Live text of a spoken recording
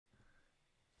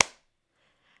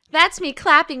That's me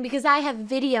clapping because I have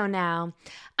video now.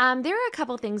 There are a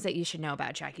couple things that you should know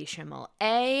about Jackie Schimmel.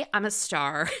 A, I'm a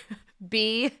star.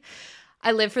 B,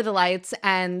 I live for the lights.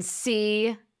 And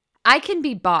C, I can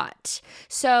be bought.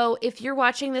 So if you're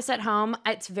watching this at home,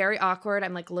 it's very awkward.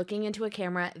 I'm like looking into a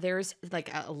camera. There's like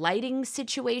a lighting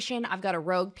situation. I've got a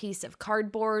rogue piece of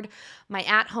cardboard. My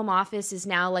at-home office is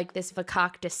now like this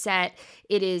Vakak set.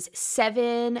 It is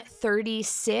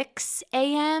 7:36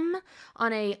 a.m.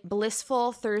 on a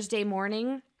blissful Thursday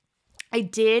morning. I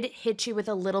did hit you with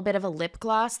a little bit of a lip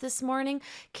gloss this morning.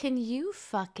 Can you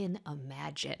fucking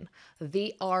imagine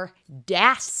the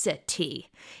audacity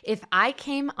if I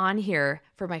came on here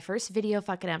for my first video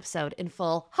fucking episode in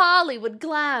full Hollywood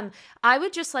glam? I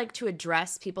would just like to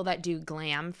address people that do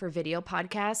glam for video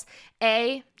podcasts.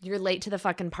 A, you're late to the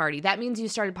fucking party. That means you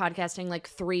started podcasting like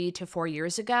 3 to 4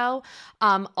 years ago.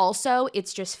 Also,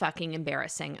 it's just fucking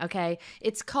embarrassing, okay?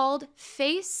 It's called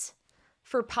face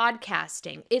for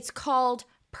podcasting. It's called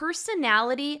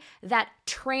personality that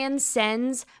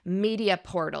transcends media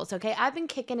portals, okay? I've been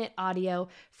kicking it audio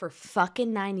for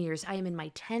fucking 9 years. I am in my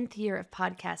 10th year of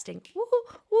podcasting. Woo,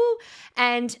 woo.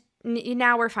 And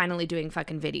now we're finally doing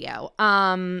fucking video.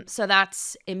 So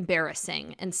that's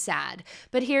embarrassing and sad.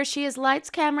 But here she is, lights,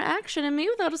 camera, action, and me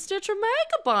without a stitch of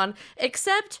makeup on,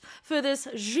 except for this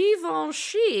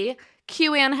Givenchy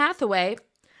Q Anne Hathaway.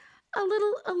 A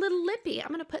little lippy. I'm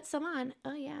going to put some on.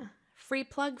 Oh, yeah. Free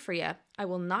plug for you. I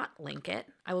will not link it.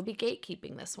 I will be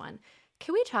gatekeeping this one.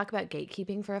 Can we talk about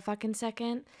gatekeeping for a fucking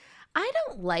second? I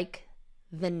don't like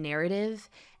the narrative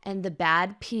and the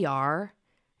bad PR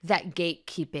that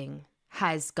gatekeeping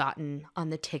has gotten on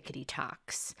the tickety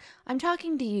talks. I'm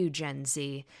talking to you, Gen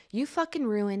Z. You fucking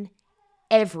ruin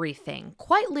everything.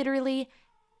 Quite literally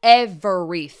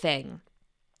everything.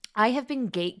 I have been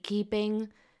gatekeeping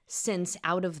since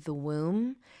out of the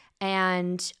womb.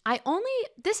 And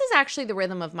this is actually the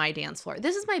rhythm of my dance floor.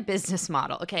 This is my business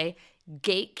model, okay?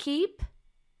 Gatekeep,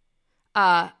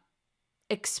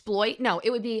 exploit. No, it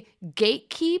would be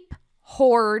gatekeep,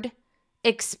 hoard,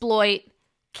 exploit,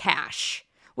 cash,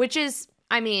 which is,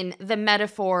 I mean, the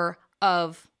metaphor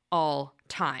of all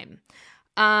time.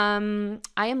 I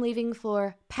am leaving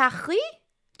for Paris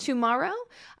tomorrow.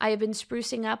 I have been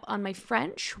sprucing up on my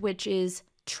French, which is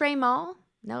très mal.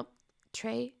 Nope.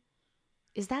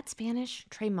 Is that Spanish?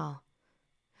 Très mal.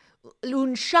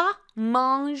 Un chat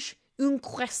mange un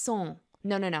croissant.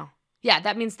 No. Yeah,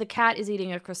 that means the cat is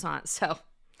eating a croissant. So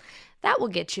that will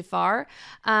get you far.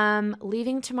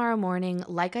 Leaving tomorrow morning,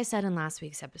 like I said in last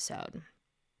week's episode,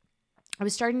 I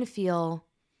was starting to feel,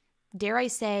 dare I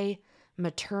say,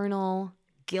 maternal,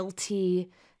 guilty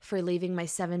for leaving my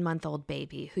 7-month-old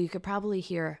baby, who you could probably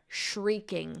hear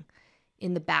shrieking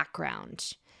in the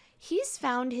background. He's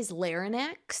found his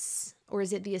larynx, or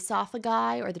is it the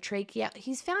esophagi or the trachea?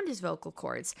 He's found his vocal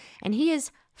cords, and he is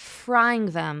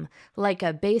frying them like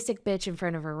a basic bitch in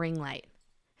front of a ring light.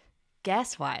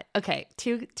 Guess what? Okay,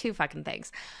 two fucking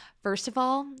things. First of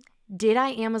all, did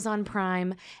I Amazon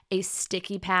Prime a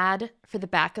sticky pad for the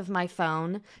back of my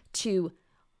phone to,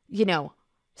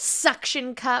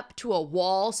 suction cup to a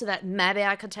wall so that maybe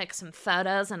I could take some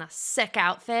photos in a sick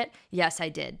outfit? Yes, I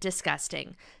did.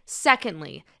 Disgusting.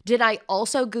 Secondly, did I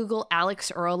also Google Alex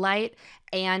Earlite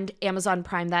and Amazon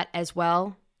Prime that as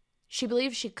well? She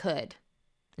believed she could,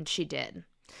 and she did.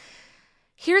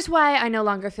 Here's why I no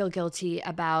longer feel guilty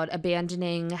about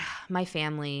abandoning my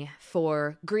family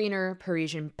for greener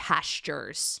Parisian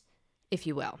pastures, if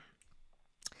you will.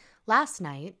 Last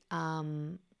night,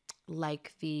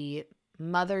 like the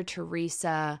Mother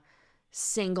Teresa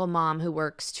single mom who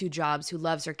works 2 jobs, who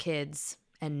loves her kids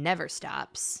and never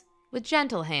stops, with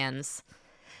gentle hands.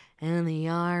 In the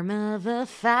arm of a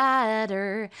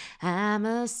fighter, I'm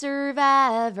a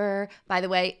survivor. By the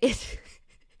way, it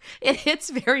hits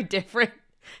very different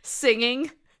singing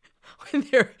when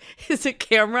there is a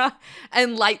camera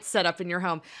and lights set up in your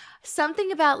home.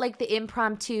 Something about like the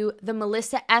impromptu, the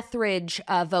Melissa Etheridge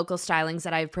vocal stylings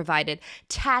that I've provided.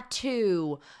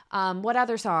 Tattoo. What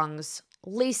other songs?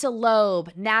 Lisa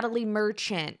Loeb, Natalie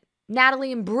Merchant,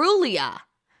 Natalie Imbruglia.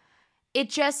 It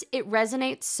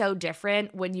resonates so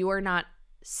different when you are not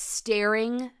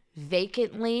staring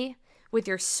vacantly with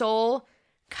your soul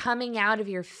coming out of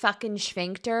your fucking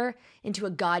sphincter into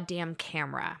a goddamn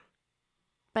camera.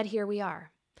 But here we are.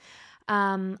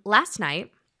 Last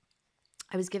night,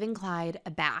 I was giving Clyde a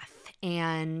bath,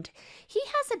 and he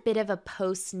has a bit of a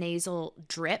post-nasal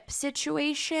drip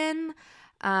situation,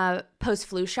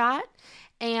 post-flu shot,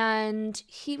 and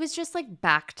he was just like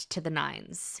backed to the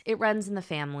nines. It runs in the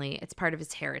family. It's part of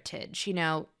his heritage.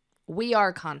 We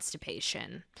are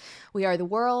constipation. We are the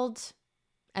world,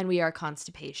 and we are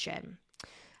constipation.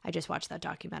 I just watched that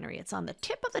documentary. It's on the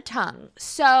tip of the tongue.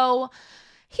 So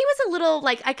he was a little,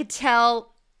 like, I could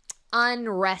tell,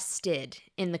 unrested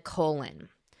in the colon.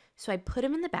 So I put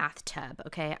him in the bathtub,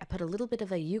 okay? I put a little bit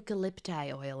of a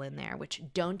eucalypti oil in there, which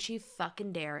don't you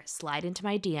fucking dare slide into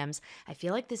my DMs. I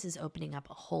feel like this is opening up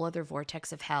a whole other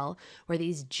vortex of hell where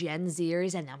these Gen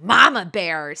Zers and the mama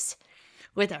bears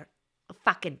with a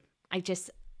fucking, I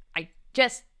just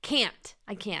can't.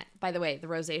 I can't. By the way, the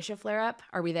rosacea flare up,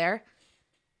 are we there?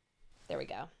 There we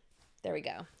go.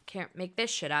 Can't make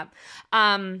this shit up.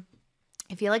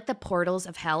 I feel like the portals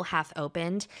of hell hath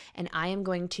opened, and I am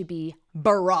going to be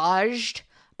barraged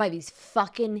by these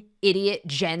fucking idiot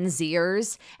Gen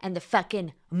Zers and the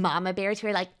fucking mama bears who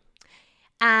are like,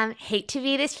 hate to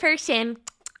be this person,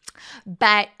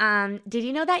 but did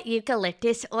you know that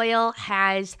eucalyptus oil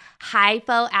has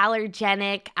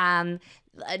hypoallergenic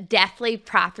deathly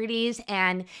properties,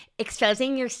 and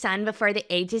exposing your son before the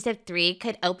ages of 3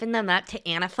 could open them up to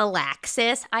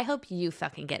anaphylaxis? I hope you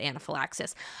fucking get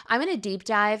anaphylaxis. I'm going to deep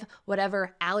dive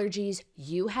whatever allergies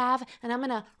you have, and I'm going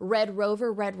to Red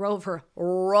Rover,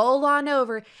 roll on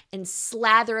over and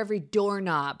slather every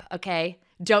doorknob, okay?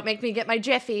 Don't make me get my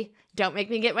Jiffy. Don't make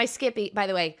me get my Skippy. By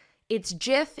the way, it's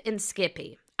Jif and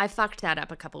Skippy. I fucked that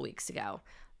up a couple weeks ago.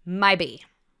 My B.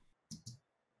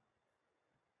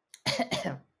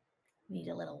 Need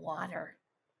a little water.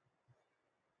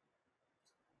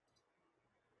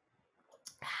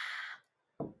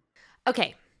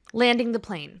 Okay, landing the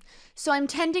plane. So I'm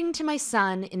tending to my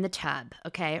son in the tub,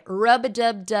 okay?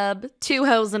 Rub-a-dub-dub, 2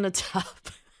 hoes in a tub.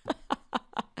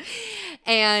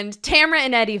 And Tamara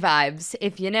and Eddie vibes.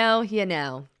 If you know, you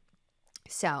know.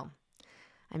 So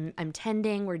I'm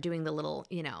tending. We're doing the little,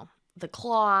 the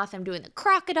cloth. I'm doing the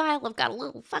crocodile. I've got a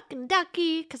little fucking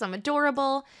ducky because I'm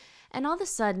adorable. And all of a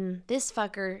sudden, this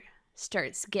fucker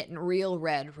starts getting real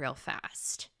red real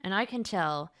fast. And I can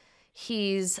tell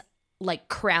he's like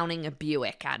crowning a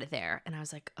Buick out of there. And I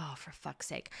was like, oh, for fuck's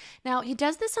sake. Now, he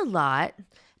does this a lot,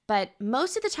 but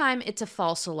most of the time it's a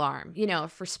false alarm,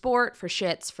 for sport, for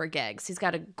shits, for gigs. He's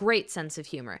got a great sense of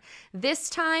humor. This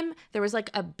time, there was like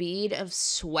a bead of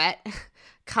sweat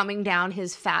coming down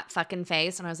his fat fucking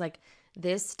face. And I was like,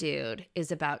 this dude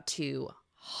is about to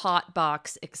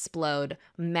hotbox explode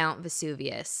Mount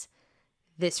Vesuvius,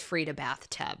 this Frida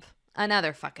bathtub.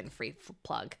 Another fucking free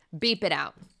plug. Beep it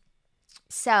out.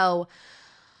 So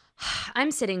I'm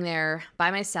sitting there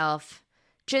by myself,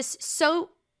 just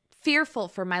so fearful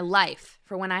for my life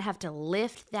for when I have to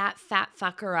lift that fat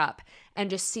fucker up and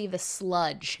just see the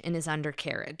sludge in his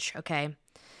undercarriage, okay?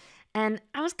 And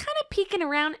I was kind of peeking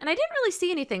around and I didn't really see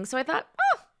anything. So I thought,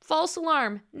 oh, false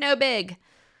alarm, no big.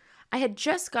 I had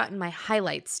just gotten my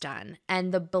highlights done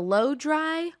and the blow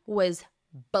dry was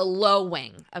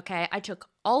blowing, okay? I took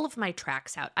all of my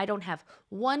tracks out. I don't have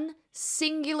one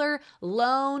singular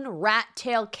lone rat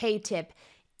tail K-tip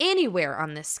anywhere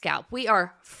on this scalp. We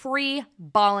are free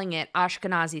balling it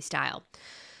Ashkenazi style.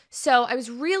 So I was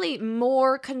really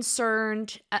more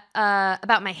concerned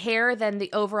about my hair than the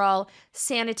overall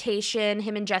sanitation,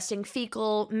 him ingesting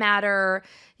fecal matter,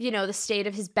 the state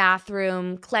of his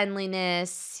bathroom,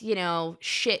 cleanliness,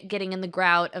 shit getting in the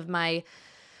grout of my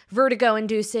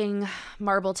vertigo-inducing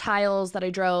marble tiles that I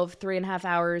drove 3.5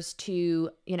 hours to,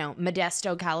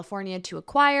 Modesto, California to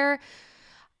acquire.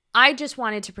 I just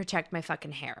wanted to protect my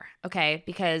fucking hair, okay?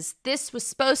 Because this was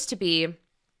supposed to be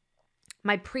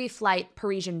my pre-flight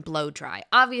Parisian blow dry.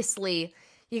 Obviously,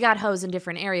 you got hose in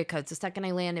different area codes. The second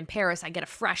I land in Paris, I get a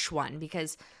fresh one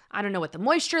because I don't know what the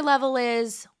moisture level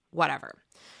is, whatever.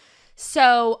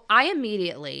 So I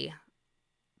immediately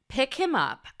pick him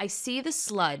up. I see the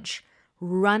sludge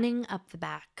running up the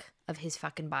back of his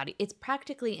fucking body. It's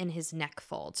practically in his neck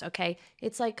folds, okay?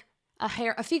 It's like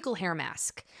a fecal hair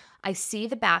mask. I see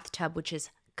the bathtub, which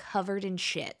is covered in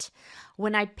shit.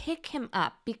 When I pick him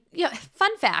up,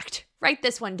 fun fact, write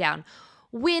this one down.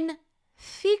 When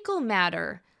fecal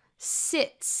matter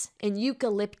sits in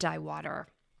eucalypti water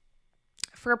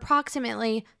for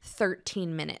approximately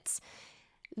 13 minutes,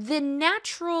 the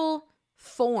natural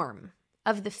form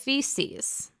of the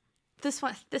feces, this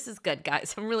is good,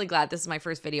 guys. I'm really glad this is my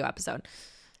first video episode.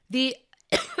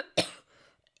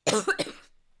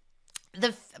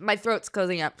 My throat's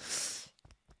closing up.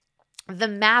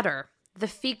 The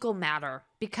fecal matter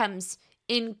becomes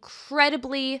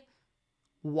incredibly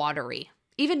watery,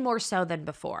 even more so than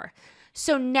before.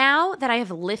 So now that I have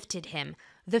lifted him,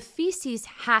 the feces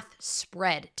hath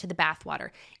spread to the bathwater,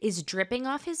 is dripping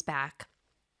off his back,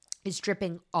 is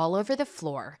dripping all over the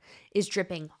floor, is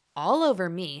dripping all over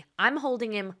me. I'm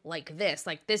holding him like this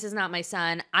is not my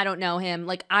son. I don't know him.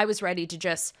 Like I was ready to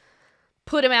just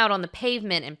put him out on the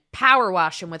pavement and power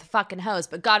wash him with a fucking hose.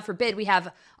 But God forbid we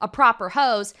have a proper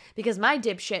hose, because my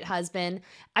dipshit husband,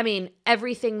 I mean,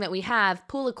 everything that we have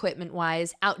pool equipment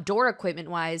wise, outdoor equipment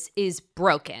wise, is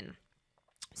broken.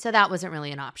 So that wasn't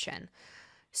really an option.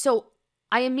 So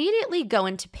I immediately go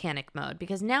into panic mode,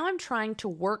 because now I'm trying to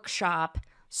workshop,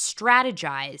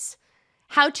 strategize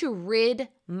how to rid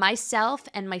myself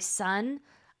and my son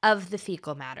of the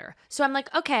fecal matter. So I'm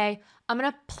like, okay, I'm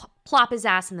going to plop his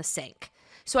ass in the sink.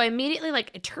 So I immediately I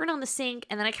turn on the sink,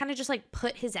 and then I kind of just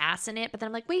put his ass in it. But then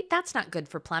I'm like, wait, that's not good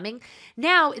for plumbing.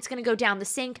 Now it's going to go down the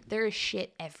sink. There is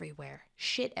shit everywhere.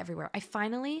 Shit everywhere. I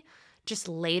finally just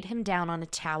laid him down on a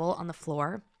towel on the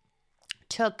floor.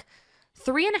 Took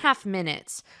 3.5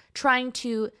 minutes trying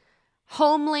to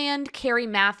Homeland Carrie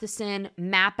Matheson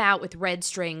map out with red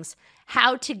strings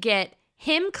how to get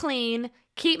him clean,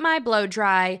 keep my blow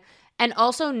dry, and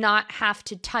also not have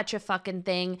to touch a fucking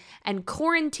thing, and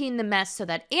quarantine the mess so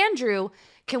that Andrew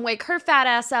can wake her fat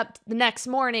ass up the next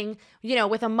morning,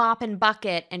 with a mop and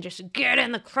bucket and just get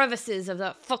in the crevices of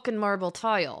that fucking marble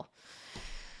tile.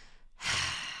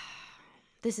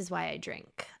 This is why I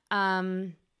drink.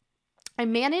 I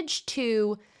managed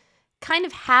to kind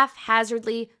of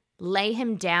haphazardly lay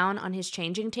him down on his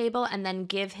changing table and then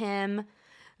give him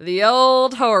the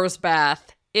old horse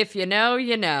bath. If you know,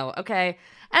 you know, okay?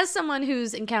 As someone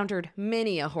who's encountered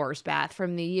many a horse bath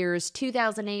from the years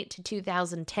 2008 to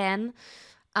 2010,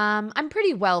 I'm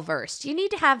pretty well versed. You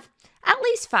need to have at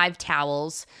least 5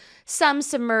 towels, some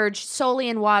submerged solely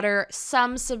in water,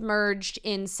 some submerged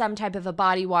in some type of a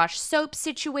body wash soap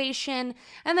situation,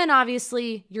 and then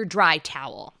obviously your dry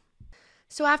towel.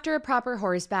 So after a proper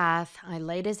horse bath, I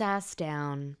laid his ass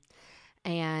down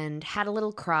and had a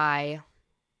little cry.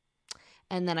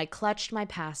 And then I clutched my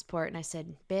passport and I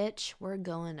said, bitch, we're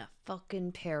going to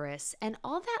fucking Paris. And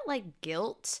all that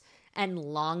guilt and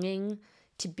longing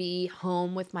to be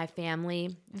home with my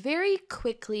family very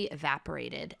quickly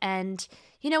evaporated. And,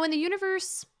 when the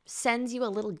universe sends you a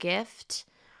little gift,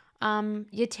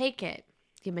 you take it,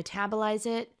 you metabolize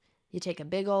it, you take a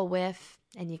big old whiff,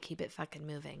 and you keep it fucking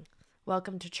moving.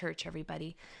 Welcome to church,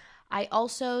 everybody. I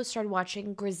also started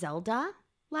watching Griselda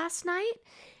last night,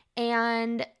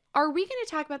 and are we going to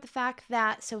talk about the fact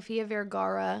that Sofia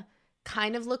Vergara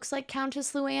kind of looks like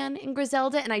Countess Luann in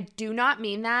Griselda? And I do not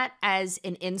mean that as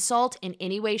an insult in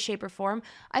any way, shape, or form.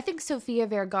 I think Sofia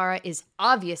Vergara is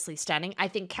obviously stunning. I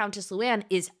think Countess Luann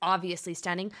is obviously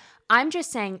stunning. I'm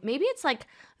just saying, maybe it's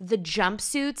the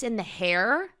jumpsuits and the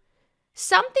hair.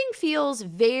 Something feels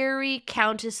very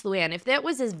Countess Luann. If that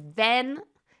was is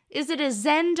it a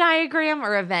Venn diagram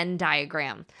or a Venn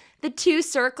diagram? The 2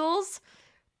 circles,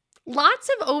 lots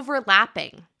of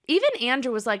overlapping. Even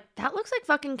Andrew was like, that looks like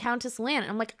fucking Countess Luann.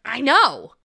 I'm like, I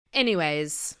know.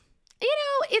 Anyways,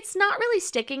 it's not really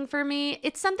sticking for me.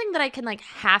 It's something that I can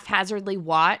haphazardly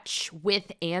watch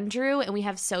with Andrew, and we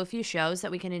have so few shows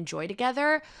that we can enjoy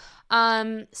together.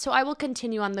 So I will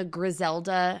continue on the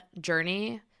Griselda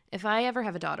journey. If I ever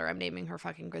have a daughter, I'm naming her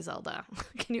fucking Griselda.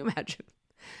 Can you imagine?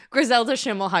 Griselda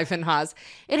Schimmel-Haas.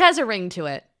 It has a ring to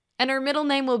it. And her middle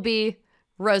name will be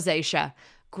Rosacea.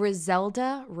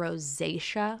 Griselda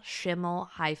Rosacea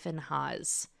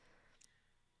Schimmel-Haas.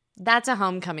 That's a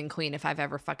homecoming queen if I've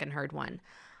ever fucking heard one.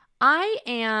 I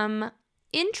am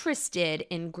interested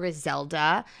in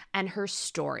Griselda and her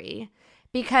story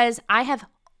because I have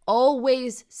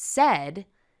always said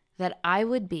that I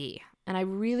would be, and I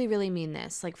really, really mean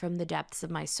this, from the depths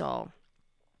of my soul,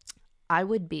 I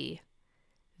would be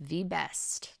the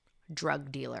best drug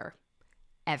dealer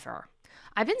ever.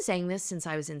 I've been saying this since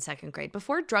I was in 2nd grade.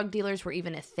 Before drug dealers were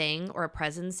even a thing or a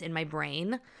presence in my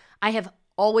brain, I have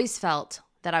always felt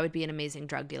that I would be an amazing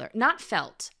drug dealer. Not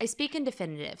felt. I speak in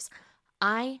definitives.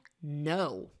 I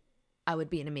know I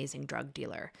would be an amazing drug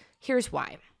dealer. Here's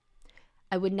why.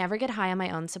 I would never get high on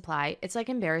my own supply. It's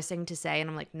embarrassing to say, and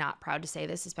I'm not proud to say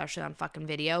this, especially on fucking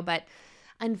video, but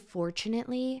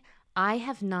unfortunately, I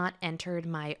have not entered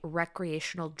my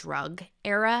recreational drug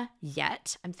era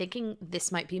yet. I'm thinking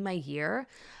this might be my year,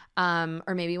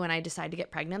 or maybe when I decide to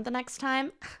get pregnant the next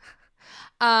time.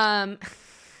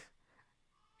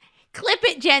 Clip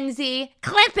it, Gen Z.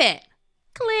 Clip it.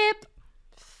 Clip.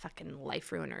 Fucking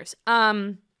life ruiners.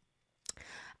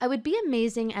 I would be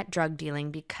amazing at drug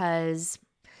dealing because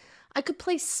I could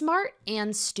play smart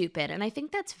and stupid. And I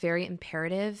think that's very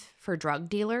imperative for drug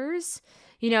dealers,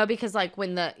 because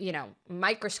when the,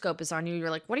 microscope is on you, you're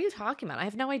like, what are you talking about? I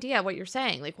have no idea what you're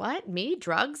saying. What? Me?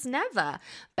 Drugs? Never.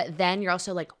 But then you're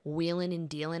also wheeling and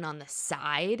dealing on the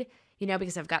side,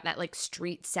 because I've got that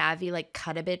street savvy,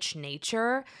 cut a bitch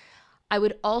nature. I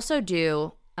would also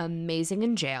do amazing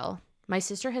in jail. My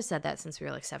sister has said that since we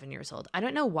were like 7 years old. I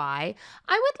don't know why.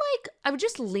 I would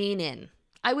just lean in.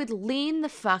 I would lean the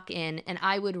fuck in, and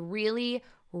I would really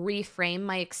reframe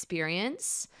my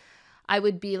experience. I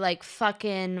would be like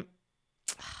fucking,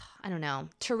 I don't know,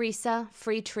 Teresa,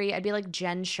 free tree. I'd be like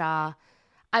Jen Shaw.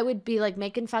 I would be like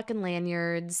making fucking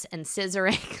lanyards and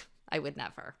scissoring. I would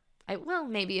never. Well,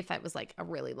 maybe if it was like a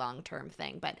really long-term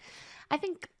thing, but I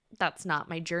think that's not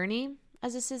my journey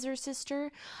as a scissor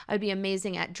sister. I would be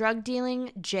amazing at drug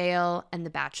dealing, jail, and The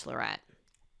Bachelorette,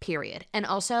 period. And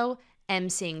also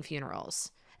emceeing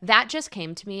funerals. That just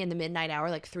came to me in the midnight hour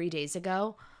like 3 days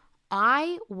ago.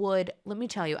 I would, let me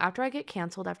tell you, after I get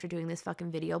canceled after doing this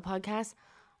fucking video podcast,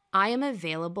 I am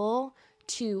available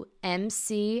to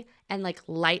MC and like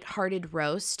lighthearted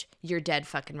roast your dead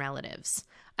fucking relatives.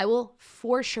 I will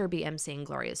for sure be MCing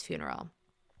Gloria's funeral.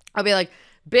 I'll be like,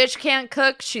 bitch can't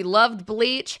cook. She loved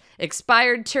bleach,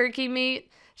 expired turkey meat.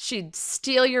 She'd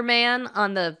steal your man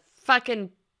on the fucking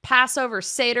Passover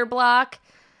Seder block.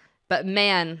 But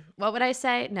man, what would I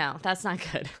say? No, that's not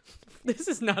good. This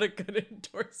is not a good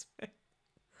endorsement.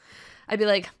 I'd be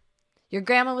like, your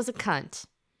grandma was a cunt,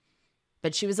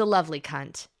 but she was a lovely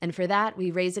cunt. And for that,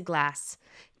 we raise a glass.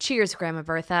 Cheers, Grandma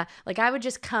Bertha. Like, I would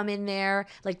just come in there,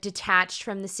 like, detached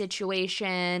from the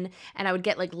situation, and I would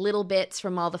get, like, little bits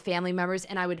from all the family members,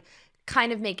 and I would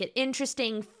kind of make it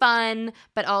interesting, fun,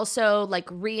 but also, like,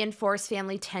 reinforce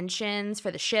family tensions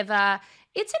for the Shiva.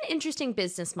 It's an interesting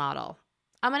business model.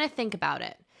 I'm going to think about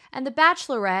it. And The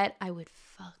Bachelorette, I would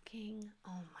fucking,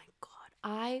 oh my God,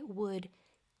 I would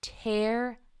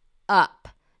tear up.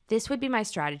 This would be my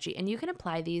strategy, and you can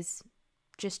apply these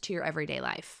just to your everyday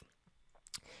life.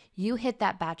 You hit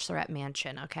that Bachelorette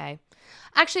mansion, okay?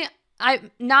 Actually,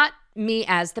 not me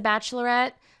as the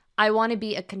Bachelorette. I want to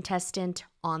be a contestant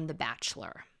on The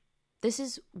Bachelor. This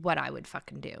is what I would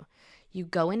fucking do. You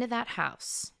go into that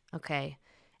house, okay?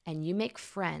 And you make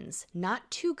friends,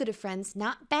 not too good of friends,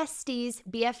 not besties,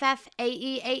 BFF,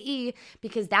 AE,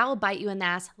 because that will bite you in the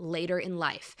ass later in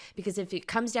life. Because if it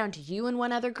comes down to you and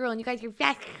one other girl and you guys are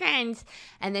best friends,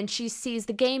 and then she sees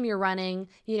the game you're running,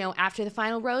 you know, after the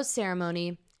final rose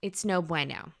ceremony, it's no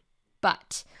bueno.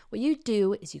 But what you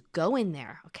do is you go in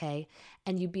there, okay,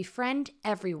 and you befriend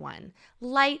everyone.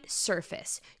 Light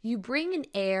surface. You bring an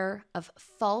air of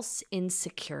false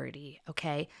insecurity,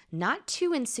 okay? Not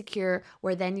too insecure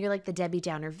where then you're like the Debbie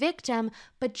Downer victim,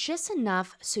 but just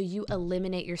enough so you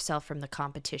eliminate yourself from the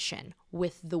competition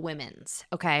with the women's,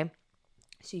 okay?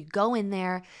 So you go in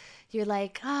there, you're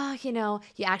like, you know,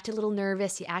 you act a little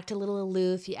nervous, you act a little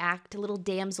aloof, you act a little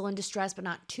damsel in distress, but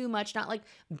not too much, not like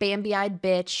Bambi-eyed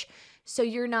bitch. So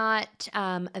you're not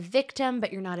a victim,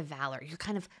 but you're not a valor. You're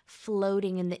kind of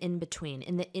floating in the in-between,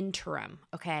 in the interim,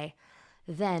 okay?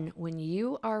 Then when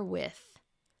you are with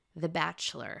the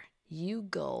Bachelor, you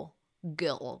go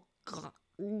Gollum.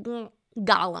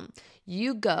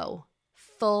 You go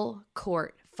full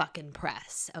court fucking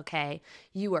press, okay?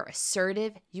 You are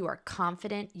assertive, you are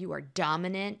confident, you are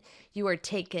dominant, you are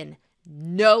taking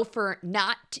no for an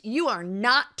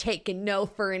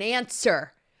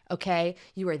answer. Okay,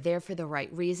 you are there for the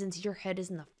right reasons. Your head is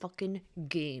in the fucking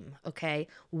game, okay?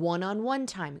 One-on-one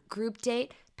time, group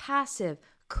date, passive,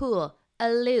 cool,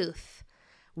 aloof.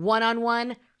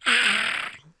 One-on-one,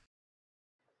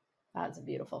 That's a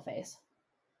beautiful face.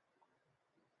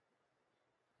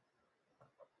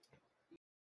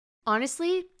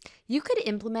 Honestly, you could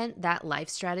implement that life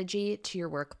strategy to your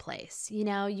workplace. You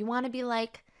know, you want to be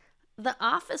like the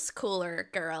office cooler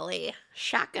girly.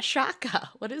 Shaka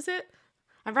shaka. What is it?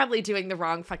 I'm probably doing the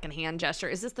wrong fucking hand gesture.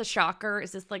 Is this the shocker?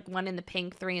 Is this like one in the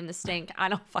pink, three in the stink? I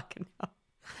don't fucking know.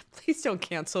 Please don't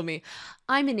cancel me.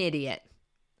 I'm an idiot.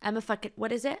 I'm a fucking,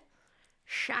 what is it?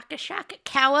 Shaka shaka.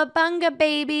 Cowabunga,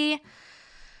 baby.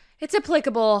 It's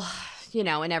applicable, you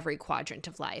know, in every quadrant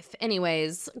of life.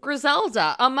 Anyways,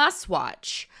 Griselda, a must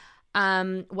watch.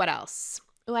 What else?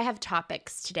 Oh, I have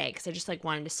topics today because I just like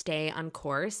wanted to stay on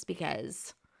course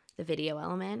because the video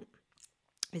element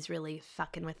is really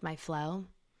fucking with my flow.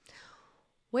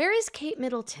 Where is Kate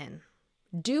Middleton?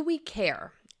 Do we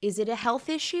care? Is it a health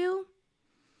issue?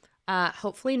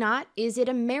 Hopefully not. Is it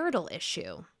a marital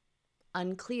issue?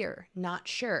 Unclear, not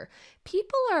sure.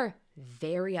 People are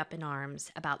very up in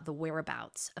arms about the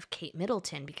whereabouts of Kate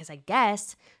Middleton because I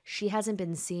guess she hasn't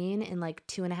been seen in like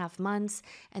 2.5 months.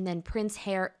 And then Prince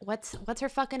Harry, what's her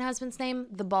fucking husband's name?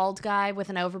 The bald guy with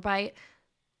an overbite?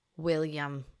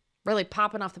 William. Really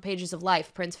popping off the pages of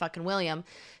Life, Prince fucking William.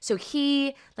 So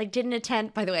he like didn't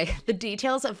attend, by the way, the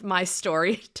details of my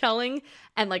storytelling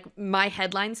and like my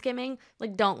headline skimming,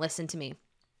 like don't listen to me.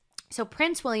 So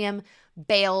Prince William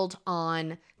bailed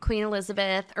on Queen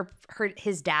Elizabeth or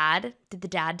his dad. Did the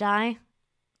dad die?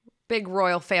 Big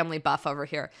royal family buff over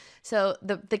here. So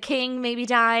the king maybe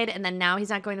died, and then now he's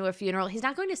not going to a funeral. He's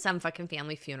not going to some fucking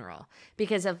family funeral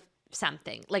because of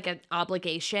something, like an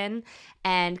obligation.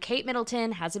 And Kate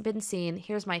Middleton hasn't been seen.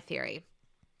 Here's my theory.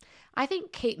 I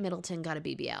think Kate Middleton got a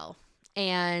BBL,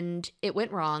 and it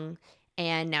went wrong,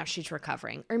 and now she's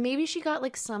recovering. Or maybe she got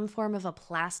like some form of a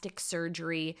plastic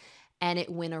surgery, and it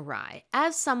went awry.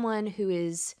 As someone who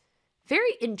is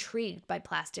very intrigued by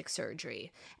plastic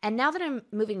surgery, and now that I'm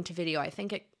moving to video, I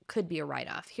think it could be a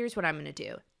write-off. Here's what I'm going to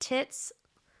do. Tits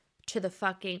to the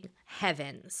fucking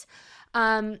heavens.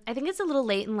 I think it's a little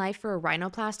late in life for a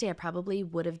rhinoplasty. I probably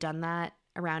would have done that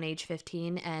around age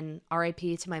 15, and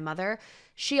RIP to my mother.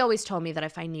 She always told me that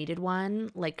if I needed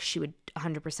one, like, she would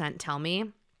 100% tell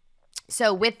me.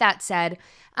 So with that said,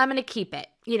 I'm going to keep it.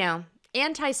 You know,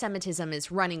 anti-Semitism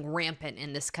is running rampant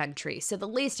in this country. So the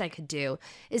least I could do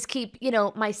is keep, you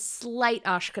know, my slight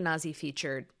Ashkenazi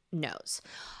featured nose.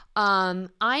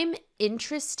 I'm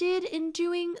interested in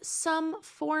doing some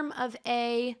form of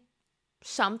a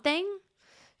something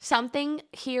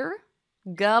here.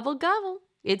 Gobble, gobble.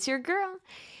 It's your girl.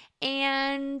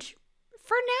 And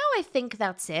for now, I think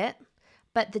that's it.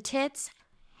 But the tits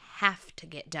have to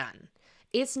get done.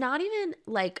 It's not even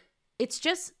like, it's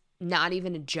just not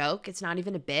even a joke. It's not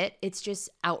even a bit. It's just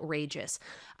outrageous.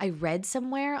 I read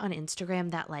somewhere on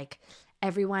Instagram that like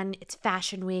everyone, it's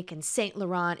Fashion Week and Saint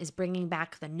Laurent is bringing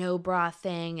back the no bra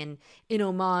thing, and in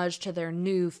homage to their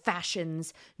new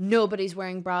fashions, nobody's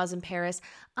wearing bras in Paris.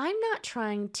 I'm not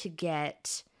trying to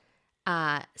get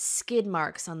skid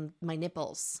marks on my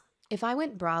nipples. If I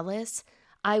went braless,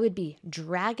 I would be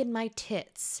dragging my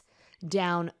tits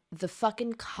down the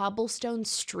fucking cobblestone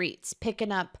streets,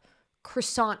 picking up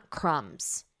croissant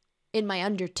crumbs in my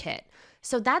under tit.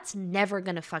 So that's never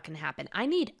gonna fucking happen. I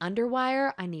need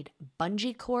underwire, I need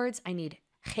bungee cords, I need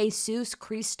Jesus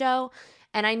Cristo,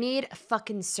 and I need a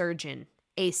fucking surgeon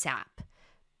ASAP.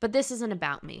 But this isn't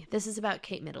about me. This is about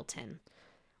Kate Middleton.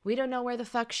 We don't know where the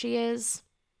fuck she is,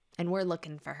 and we're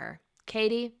looking for her.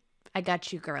 Katie, I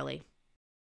got you, girly.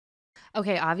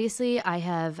 Okay, obviously I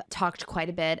have talked quite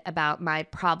a bit about my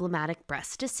problematic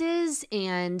breastises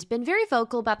and been very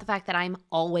vocal about the fact that I'm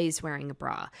always wearing a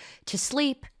bra. To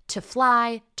sleep, to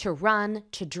fly, to run,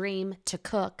 to dream, to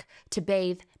cook, to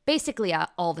bathe, basically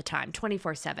all the time,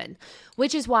 24/7.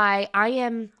 Which is why I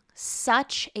am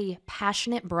such a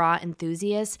passionate bra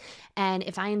enthusiast, and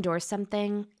if I endorse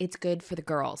something, it's good for the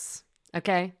girls,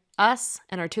 okay? Us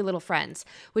and our two little friends,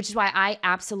 which is why I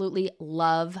absolutely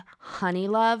love Honey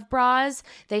Love bras.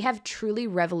 They have truly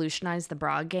revolutionized the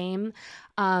bra game.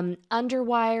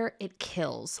 Underwire, it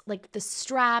kills. Like the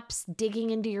straps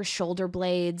digging into your shoulder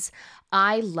blades.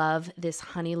 I love this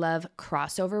Honey Love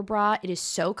crossover bra. It is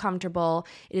so comfortable.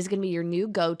 It is going to be your new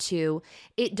go-to.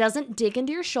 It doesn't dig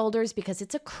into your shoulders because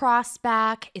it's a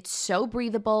crossback. It's so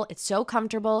breathable. It's so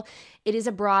comfortable. It is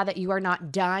a bra that you are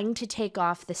not dying to take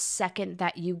off the second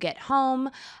that you get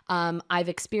home. I've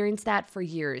experienced that for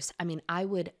years. I mean, I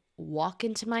would walk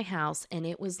into my house and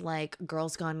it was like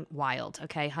Girls Gone Wild,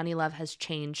 okay? Honey Love has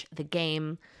changed the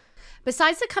game.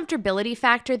 Besides the comfortability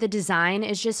factor, the design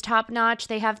is just top notch.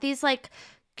 They have these like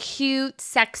cute,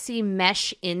 sexy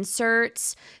mesh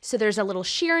inserts. So there's a little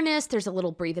sheerness, there's a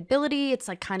little breathability. It's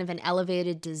like kind of an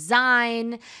elevated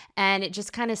design, and it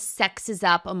just kind of sexes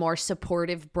up a more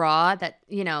supportive bra that,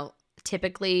 you know,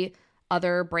 typically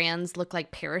other brands look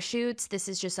like parachutes. This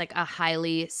is just like a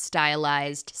highly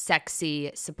stylized,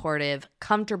 sexy, supportive,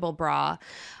 comfortable bra.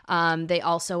 They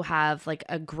also have like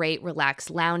a great relaxed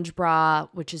lounge bra,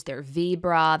 which is their V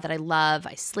bra that I love.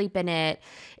 I sleep in it.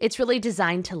 It's really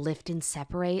designed to lift and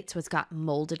separate, so it's got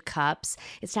molded cups.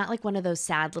 It's not like one of those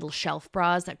sad little shelf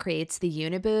bras that creates the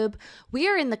uniboob. We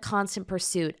are in the constant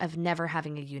pursuit of never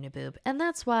having a uniboob, and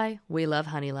that's why we love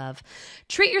Honey Love.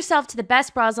 Treat yourself to the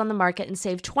best bras on the market and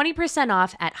save 20%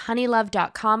 off at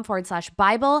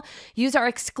honeylove.com/Bible. Use our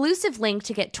exclusive link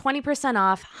to get 20%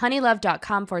 off,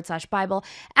 honeylove.com/Bible.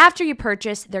 After you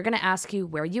purchase, they're going to ask you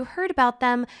where you heard about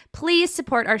them. Please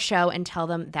support our show and tell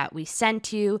them that we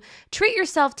sent you. Treat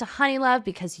yourself to Honey Love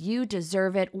because you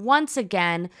deserve it. Once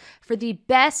again, for the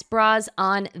best bras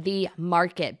on the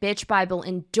market, Bitch Bible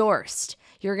endorsed.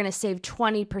 You're going to save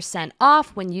 20%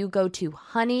 off when you go to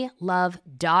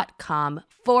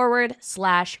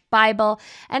honeylove.com/Bible.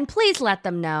 And please let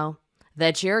them know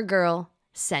that your girl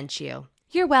sent you.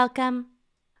 You're welcome.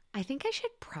 I think I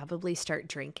should probably start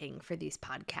drinking for these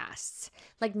podcasts.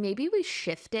 Like maybe we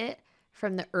shift it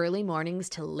from the early mornings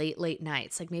to late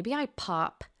nights. Like maybe I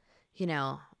pop, you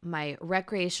know, my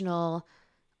recreational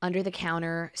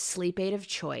under-the-counter sleep aid of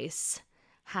choice.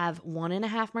 have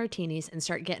 1.5 martinis and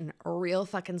start getting a real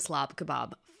fucking slob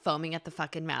kebab, foaming at the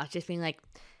fucking mouth, just being like,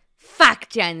 fuck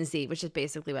Gen Z, which is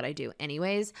basically what I do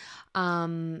anyways.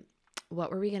 What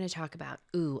were we going to talk about?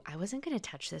 Ooh, I wasn't going to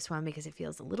touch this one because it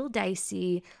feels a little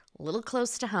dicey, a little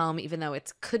close to home, even though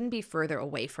it couldn't be further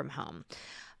away from home.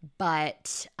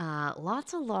 But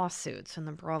lots of lawsuits in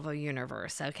the Bravo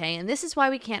universe, okay? And this is why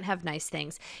we can't have nice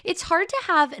things. It's hard to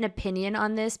have an opinion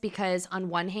on this because on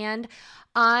one hand,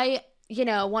 I,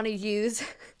 want to use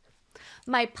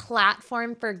my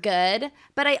platform for good,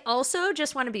 but I also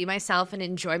just want to be myself and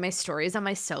enjoy my stories on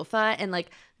my sofa and like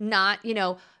not,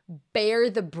 bear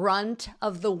the brunt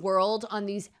of the world on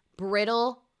these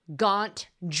brittle, gaunt,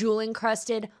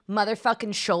 jewel-encrusted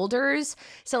motherfucking shoulders.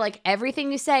 So like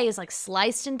everything you say is like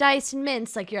sliced and diced and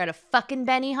minced like you're at a fucking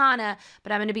Benihana,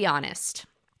 but I'm going to be honest.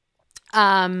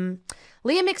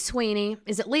 Leah McSweeney,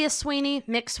 is it Leah Sweeney?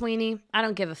 McSweeney? I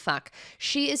don't give a fuck.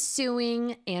 She is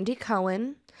suing Andy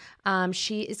Cohen.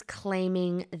 She is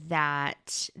claiming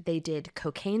that they did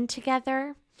cocaine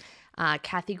together.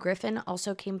 Kathy Griffin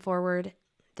also came forward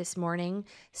this morning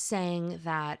saying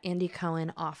that Andy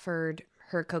Cohen offered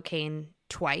her cocaine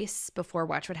twice before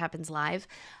Watch What Happens Live.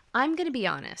 I'm going to be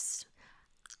honest.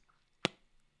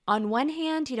 On one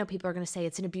hand, people are going to say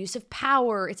it's an abuse of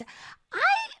power.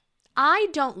 I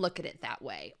don't look at it that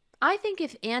way. I think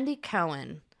if Andy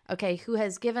Cohen, okay, who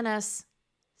has given us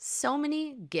so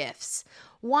many gifts,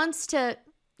 wants to,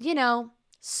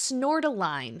 snort a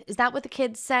line. Is that what the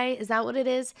kids say? Is that what it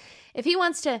is? If he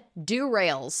wants to do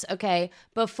rails, okay,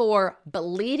 before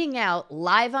bleeding out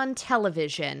live on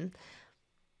television,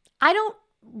 I don't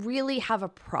really have a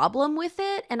problem with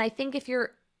it. And I think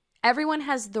everyone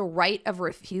has the right of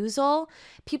refusal.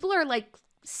 People are like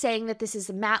saying that this is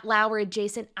Matt Lauer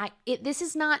adjacent. This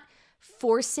is not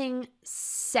forcing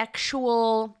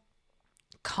sexual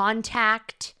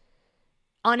contact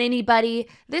on anybody.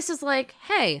 This is like,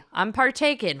 hey, I'm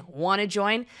partaking. Want to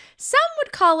join? Some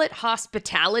would call it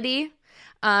hospitality.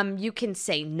 You can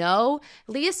say no.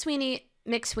 Leah Sweeney,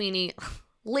 McSweeney,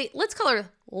 let's call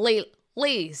her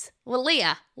Lee's. Well,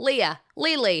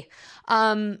 Lily.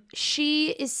 She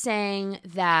is saying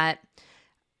that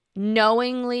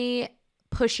knowingly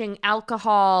pushing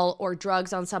alcohol or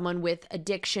drugs on someone with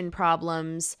addiction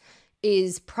problems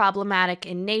is problematic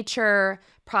in nature,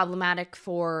 problematic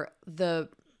for the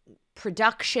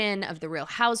production of the Real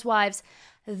Housewives.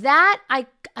 That I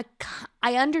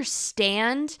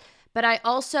understand, but I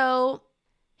also,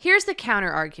 here's the counter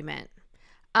argument.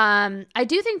 I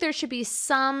do think there should be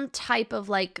some type of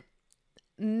like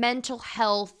mental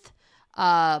health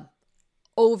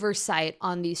oversight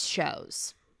on these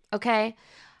shows, okay?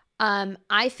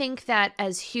 I think that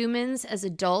as humans, as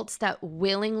adults that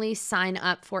willingly sign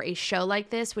up for a show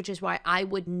like this, which is why I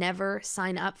would never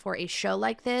sign up for a show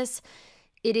like this,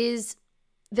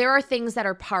 there are things that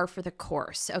are par for the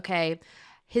course, okay?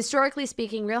 Historically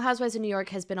speaking, Real Housewives of New York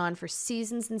has been on for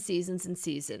seasons and seasons and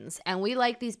seasons, and we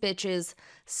like these bitches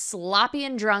sloppy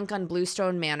and drunk on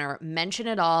Bluestone Manor, mention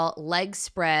it all, legs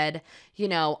spread,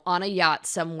 on a yacht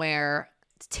somewhere,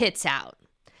 tits out.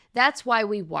 That's why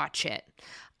we watch it.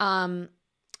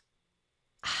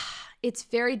 It's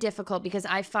very difficult because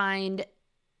I find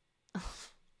I'm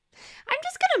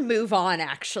just going to move on,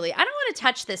 actually. I don't want to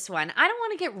touch this one. I don't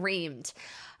want to get reamed.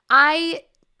 I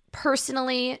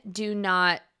personally do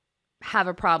not have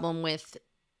a problem with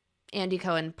Andy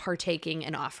Cohen partaking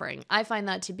and offering. I find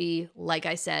that to be, like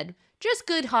I said, just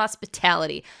good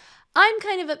hospitality. I'm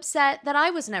kind of upset that I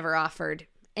was never offered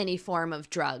any form of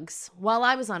drugs while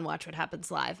I was on Watch What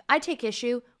Happens Live. I take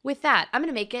issue with that. I'm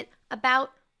going to make it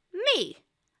about me.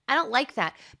 I don't like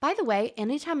that. By the way,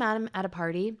 anytime I'm at a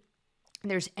party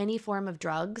and there's any form of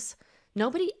drugs,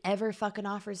 nobody ever fucking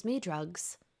offers me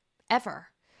drugs. Ever.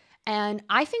 And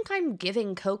I think I'm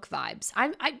giving Coke vibes.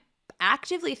 I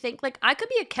actively think like I could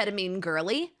be a ketamine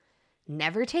girly.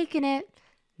 Never taken it.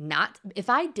 Not, if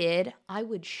I did, I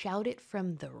would shout it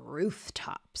from the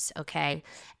rooftops, okay?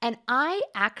 And I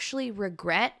actually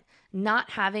regret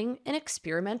not having an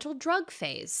experimental drug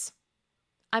phase.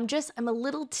 I'm a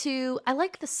little too, I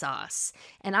like the sauce,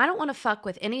 and I don't want to fuck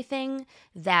with anything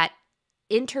that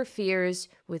interferes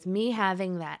with me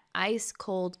having that ice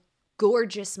cold,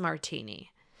 gorgeous martini.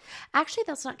 Actually,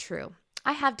 that's not true.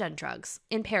 I have done drugs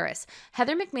in Paris.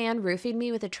 Heather McMahon roofied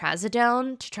me with a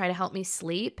trazodone to try to help me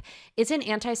sleep. It's an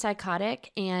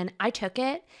antipsychotic, and I took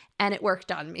it, and it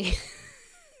worked on me.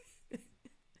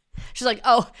 She's like,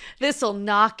 "Oh, this will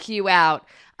knock you out."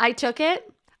 I took it.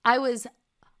 I was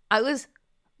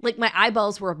Like my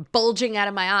eyeballs were bulging out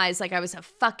of my eyes like I was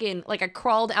like I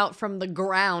crawled out from the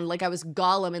ground like I was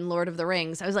Gollum in Lord of the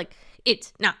Rings. I was like,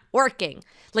 it's not working.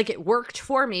 Like it worked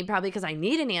for me probably because I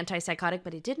need an antipsychotic,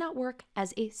 but it did not work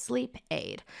as a sleep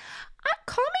aid.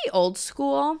 Call me old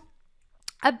school.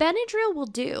 A Benadryl will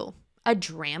do. A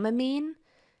Dramamine.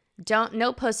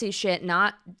 No pussy shit,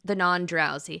 not the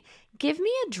non-drowsy. Give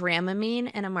me a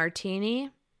Dramamine and a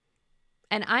martini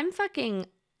and I'm fucking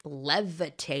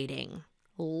levitating.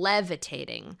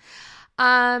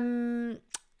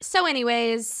 So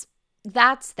anyways,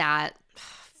 that's that.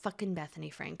 Fucking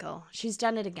Bethany Frankel. She's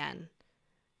done it again.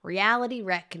 Reality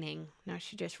reckoning. No,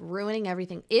 she's just ruining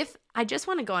everything. I just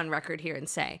want to go on record here and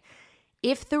say,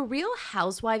 if the Real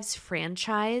Housewives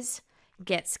franchise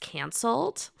gets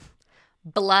canceled,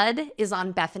 blood is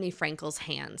on Bethany Frankel's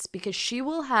hands because she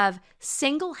will have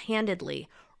single-handedly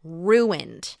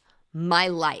ruined my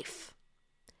life.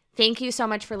 Thank you so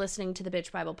much for listening to the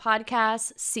Bitch Bible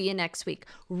podcast. See you next week.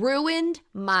 Ruined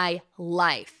my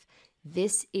life.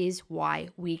 This is why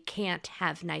we can't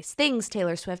have nice things,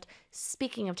 Taylor Swift.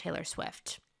 Speaking of Taylor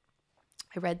Swift,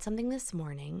 I read something this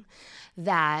morning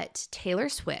that Taylor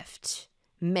Swift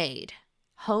made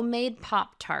homemade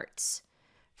Pop-Tarts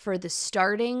for the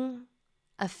starting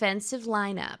offensive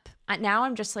lineup. Now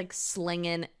I'm just like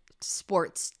slinging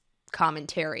sports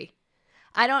commentary.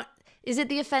 Is it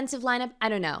the offensive lineup? I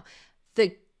don't know.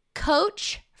 The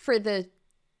coach for the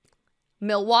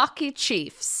Milwaukee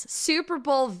Chiefs, Super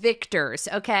Bowl victors,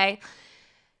 okay,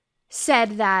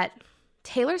 said that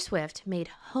Taylor Swift made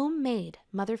homemade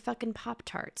motherfucking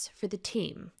Pop-Tarts for the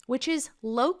team, which is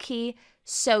low-key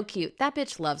so cute. That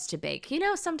bitch loves to bake. You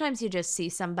know, sometimes you just see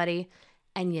somebody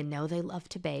and you know they love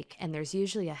to bake, and there's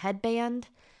usually a headband,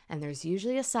 and there's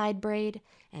usually a side braid,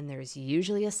 and there's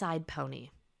usually a side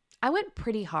pony. I went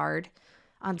pretty hard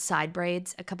on side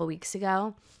braids a couple weeks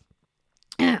ago.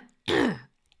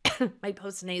 My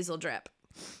post-nasal drip.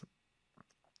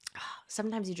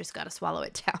 Sometimes you just got to swallow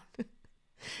it down.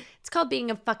 It's called being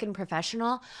a fucking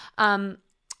professional. I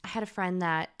had a friend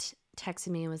that texted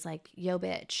me and was like, yo,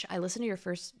 bitch, I listened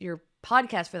to your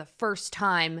podcast for the first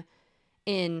time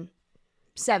in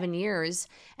 7 years,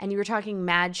 and you were talking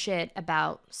mad shit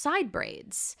about side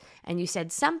braids. And you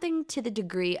said something to the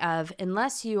degree of,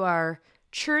 unless you are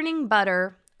churning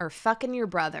butter or fucking your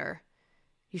brother,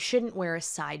 you shouldn't wear a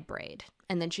side braid.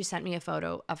 And then she sent me a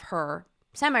photo of her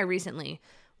semi-recently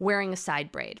wearing a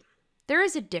side braid. There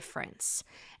is a difference.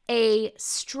 A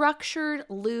structured,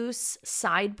 loose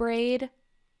side braid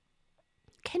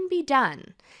can be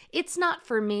done. It's not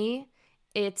for me.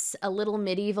 It's a little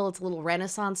medieval. It's a little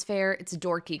Renaissance fair. It's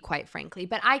dorky, quite frankly.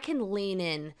 But I can lean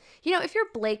in. You know, if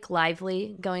you're Blake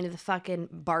Lively going to the fucking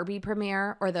Barbie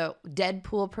premiere or the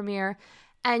Deadpool premiere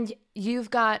and you've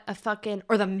got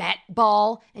or the Met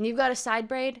Ball and you've got a side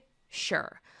braid,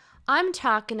 sure. I'm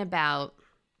talking about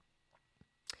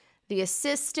the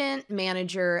assistant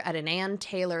manager at an Ann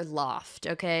Taylor loft,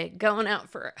 okay? Going out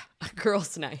for a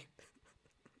girls' night.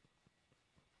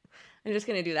 I'm just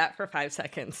going to do that for 5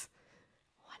 seconds.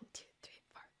 1, 2, 3,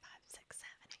 4, 5, 6, 7,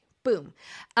 8.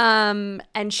 Boom.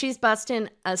 And she's busting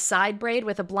a side braid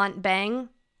with a blunt bang.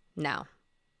 No.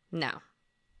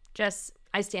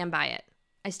 I stand by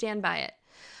it.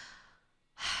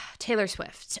 Taylor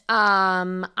Swift.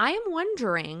 I am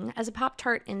wondering, as a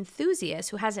Pop-Tart enthusiast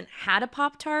who hasn't had a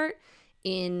Pop-Tart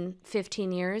in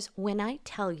 15 years, when I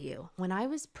tell you, when I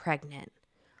was pregnant,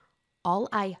 all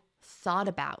I thought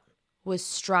about was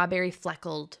strawberry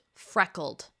freckled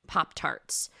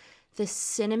Pop-Tarts. The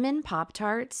cinnamon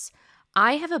Pop-Tarts,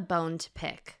 I have a bone to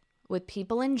pick with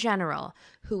people in general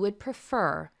who would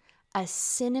prefer a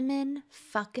cinnamon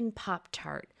fucking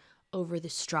Pop-Tart over the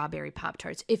strawberry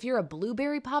Pop-Tarts. If you're a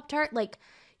blueberry Pop-Tart, like,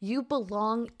 you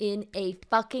belong in a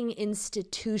fucking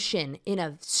institution in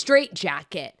a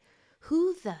straitjacket.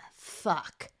 Who the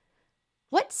fuck?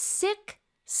 What sick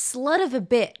slut of a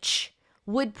bitch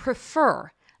would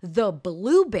prefer the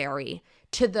blueberry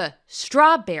to the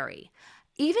strawberry?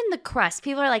 Even the crust.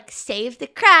 People are like, save the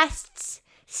crusts.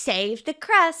 Save the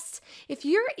crusts. If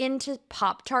you're into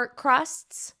Pop-Tart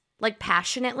crusts, like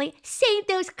passionately, save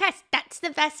those crusts. That's the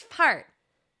best part.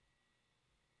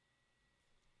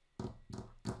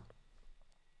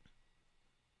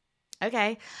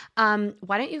 Okay.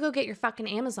 Why don't you go get your fucking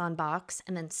Amazon box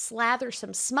and then slather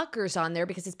some Smuckers on there,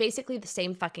 because it's basically the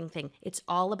same fucking thing. It's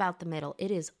all about the middle.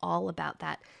 It is all about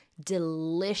that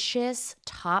delicious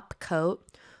top coat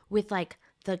with like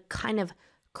the kind of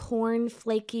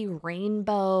corn-flaky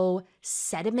rainbow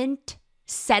sediment.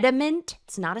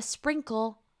 It's not a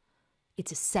sprinkle.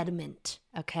 It's a sediment,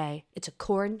 okay? It's a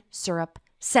corn syrup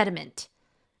sediment.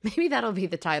 Maybe that'll be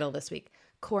the title this week.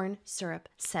 corn syrup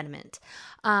sediment.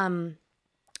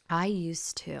 I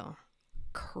used to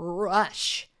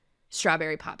crush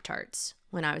strawberry Pop-Tarts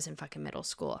when I was in fucking middle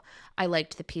school. I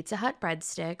liked the Pizza Hut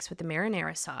breadsticks with the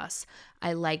marinara sauce.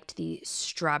 I liked the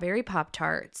strawberry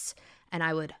Pop-Tarts, and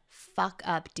I would fuck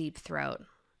up Deep Throat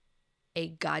a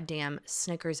goddamn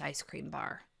Snickers ice cream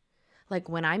bar. Like,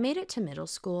 when I made it to middle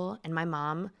school and my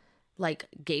mom like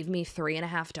gave me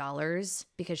 $3.50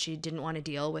 because she didn't want to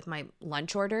deal with my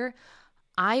lunch order,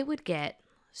 I would get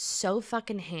so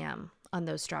fucking ham on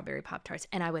those strawberry Pop-Tarts,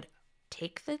 and I would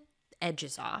take the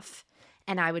edges off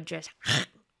and I would just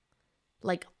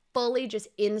like fully just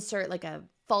insert like a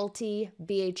faulty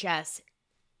VHS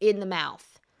in the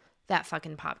mouth, that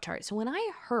fucking Pop-Tart. So when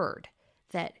I heard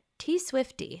that T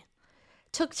Swiftie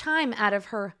took time out of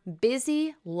her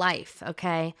busy life,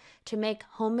 okay, to make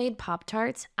homemade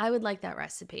Pop-Tarts, I would like that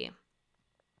recipe.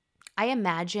 I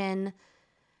imagine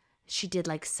she did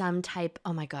like some type,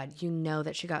 oh my God, you know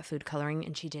that she got food coloring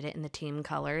and she did it in the team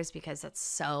colors because that's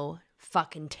so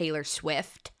fucking Taylor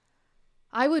Swift.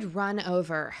 I would run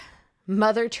over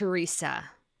Mother Teresa,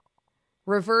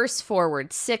 reverse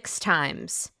forward 6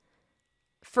 times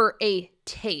for a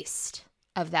taste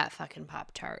of that fucking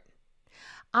Pop-Tart.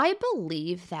 I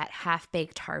believe that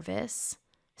Half-Baked Harvest,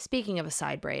 speaking of a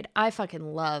side braid, I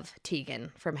fucking love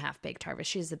Tegan from Half-Baked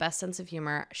Harvest. She has the best sense of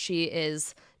humor. She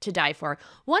is to die for.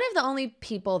 One of the only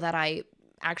people that I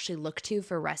actually look to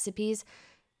for recipes.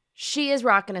 She is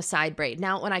rocking a side braid.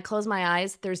 Now, when I close my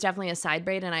eyes, there's definitely a side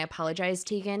braid, and I apologize,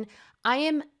 Tegan. I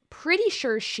am pretty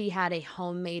sure she had a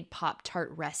homemade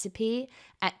Pop-Tart recipe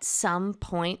at some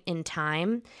point in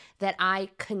time that I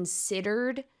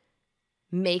considered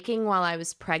making while I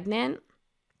was pregnant,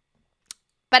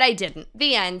 but I didn't.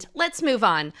 The end. Let's move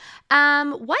on.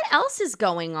 What else is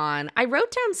going on? I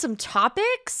wrote down some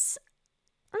topics.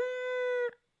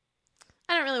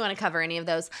 I don't really want to cover any of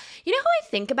those. You know who I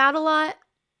think about a lot?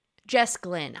 Jess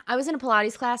Glynne. I was in a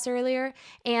Pilates class earlier,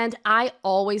 and I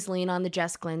always lean on the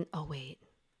Jess Glynne. Oh, wait.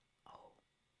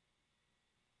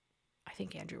 I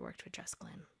think Andrew worked with Jess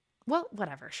Glynne. Well,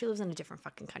 whatever. She lives in a different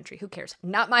fucking country. Who cares?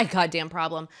 Not my goddamn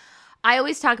problem. I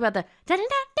always talk about the no place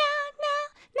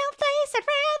I'd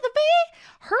rather be.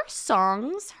 Her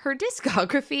songs, her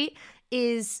discography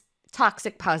is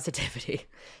toxic positivity.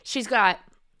 She's got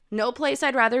No Place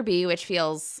I'd Rather Be, which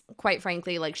feels, quite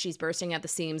frankly, like she's bursting at the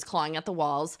seams, clawing at the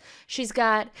walls. She's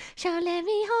got So Let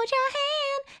Me Hold Your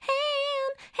Hand.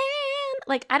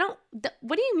 Like,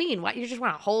 what do you mean? What, you just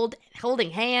want to holding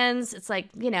hands? It's like,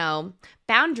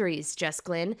 boundaries, Jess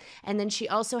Glynne. And then she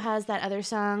also has that other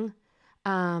song.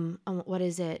 What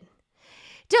is it?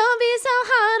 Don't be so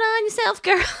hard on yourself,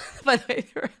 girl. By the way,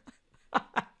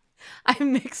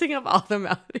 I'm mixing up all the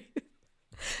melodies.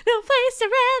 No place I'd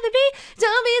rather be.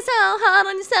 Don't be so hard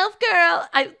on yourself, girl.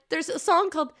 There's a song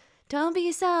called Don't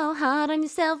Be So Hard on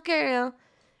Yourself, Girl.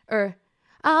 Or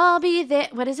I'll Be There.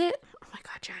 What is it? Oh my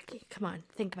God, Jackie. Come on.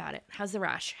 Think about it. How's the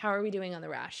rash? How are we doing on the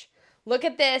rash? Look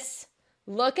at this.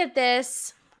 Look at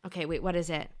this. Okay, wait. What is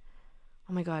it?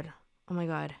 Oh my God. Oh my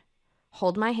God.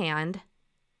 Hold my hand.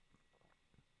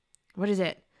 What is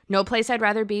it? No Place I'd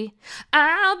Rather Be.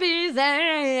 I'll be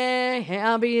there.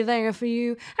 I'll be there for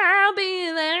you. I'll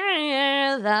be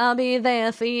there. I'll be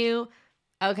there for you.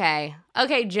 Okay.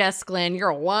 Okay, Jess Glynne, you're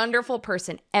a wonderful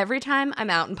person. Every time I'm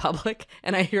out in public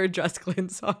and I hear a Jess Glynne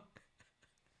song,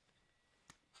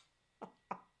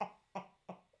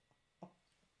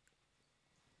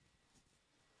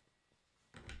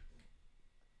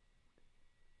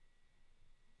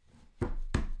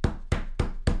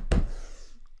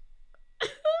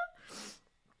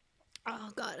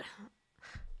 oh God.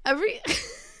 Every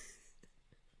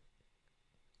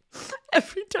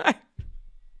time.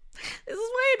 This is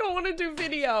why I don't want to do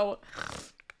video.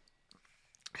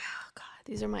 Oh God,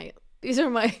 these are my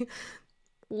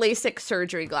LASIK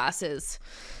surgery glasses.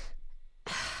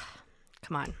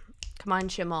 Come on,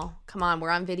 Schimmel. Come on, we're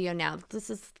on video now.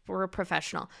 We're a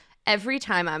professional. Every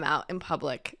time I'm out in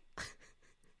public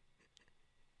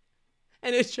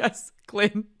and it's just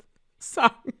Glynn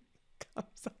song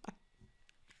comes on,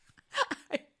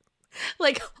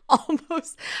 like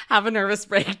almost have a nervous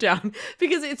breakdown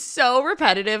because it's so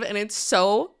repetitive and it's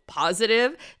so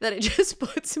positive that it just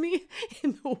puts me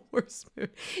in the worst mood.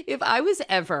 If I was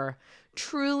ever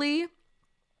truly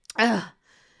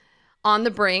on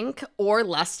the brink or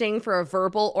lusting for a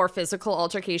verbal or physical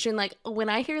altercation, like when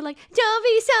I hear like, don't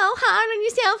be so hard on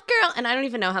yourself, girl, and I don't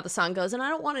even know how the song goes and I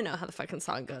don't want to know how the fucking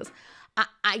song goes,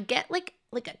 I get like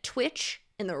a twitch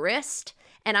in the wrist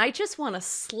and I just want to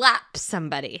slap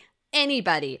somebody.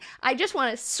 Anybody. I just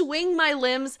want to swing my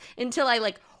limbs until I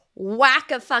like whack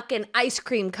a fucking ice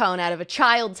cream cone out of a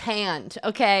child's hand,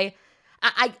 okay?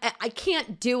 I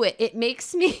can't do it. It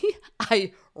makes me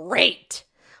irate.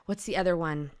 What's the other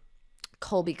one?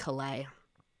 Colby Calais.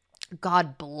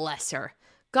 God bless her.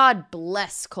 God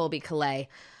bless Colby Calais.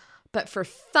 But for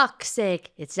fuck's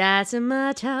sake, it's dancing on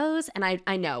my toes. And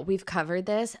I know we've covered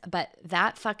this, but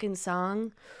that fucking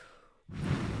song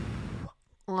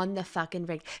on the fucking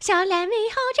ring. So let me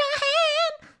hold your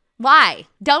hand. Why?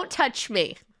 Don't touch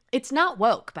me. It's not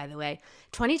woke, by the way.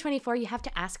 2024, you have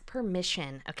to ask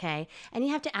permission, okay? And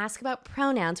you have to ask about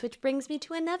pronouns, which brings me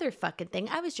to another fucking thing.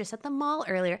 I was just at the mall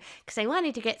earlier because I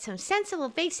wanted to get some sensible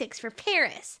basics for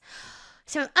Paris.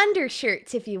 Some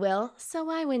undershirts, if you will. So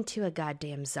I went to a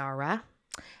goddamn Zara.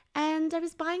 And I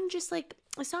was buying just like,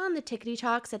 I saw on the Tickety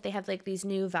Talks that they have like these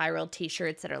new viral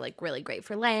t-shirts that are like really great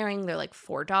for layering. They're like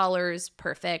 $4.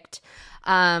 Perfect.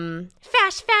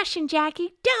 Fast fashion,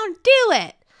 Jackie. Don't do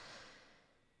it.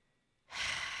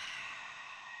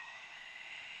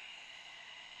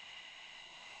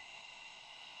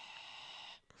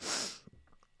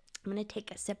 I'm going to take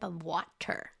a sip of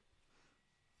water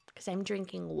because I'm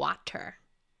drinking water.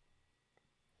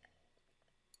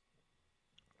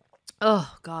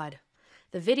 Oh, God.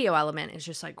 The video element is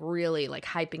just like really like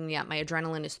hyping me up. My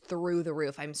adrenaline is through the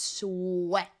roof. I'm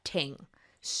sweating.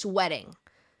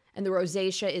 And the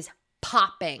rosacea is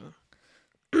popping.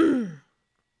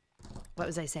 What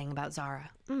was I saying about Zara?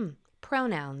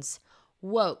 Pronouns.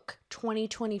 Woke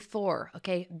 2024.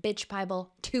 Okay. Bitch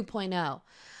Bible 2.0.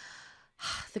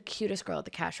 The cutest girl at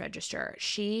the cash register.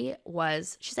 She's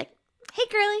like, hey,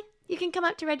 girly, you can come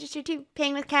up to register too,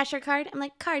 paying with cash or card. I'm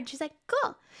like, card. She's like,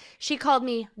 cool. She called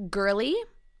me girly,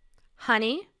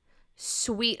 honey,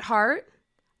 sweetheart,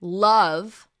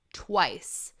 love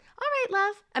twice. All right,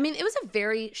 love. I mean, it was a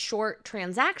very short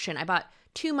transaction. I bought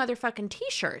 2 motherfucking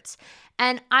t-shirts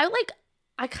and I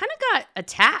kind of got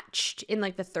attached in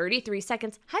like the 33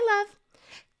 seconds. Hi, love.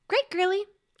 Great, girly.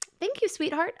 Thank you,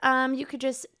 sweetheart. You could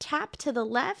just tap to the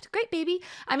left. Great, baby.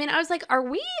 I mean, I was like, are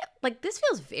we, like, this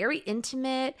feels very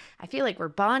intimate. I feel like we're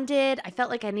bonded. I felt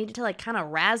like I needed to, like, kind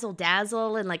of razzle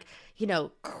dazzle and, like, you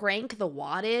know, crank the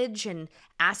wattage and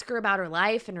ask her about her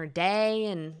life and her day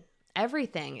and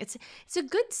everything. It's a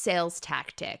good sales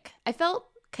tactic. I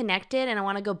felt connected and I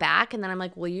want to go back. And then I'm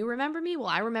like, will you remember me? Will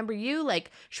I remember you?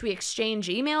 Like, should we exchange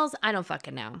emails? I don't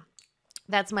fucking know.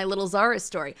 That's my little Zara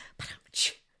story.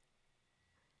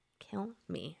 Kill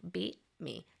me, beat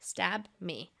me, stab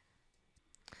me.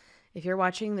 If you're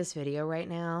watching this video right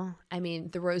now, I mean,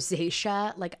 the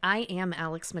rosacea, like I am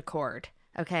Alex McCord,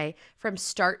 okay? From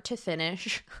start to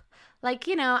finish. Like,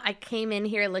 you know, I came in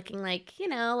here looking like, you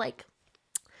know, like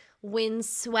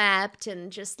windswept and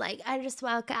just like, I just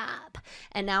woke up.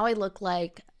 And now I look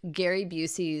like Gary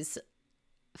Busey's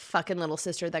fucking little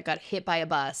sister that got hit by a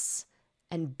bus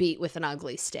and beat with an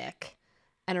ugly stick.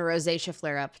 And a rosacea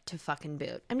flare-up to fucking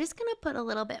boot. I'm just going to put a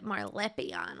little bit more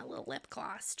lippy on, a little lip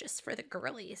gloss just for the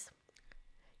girlies.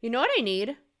 You know what I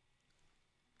need?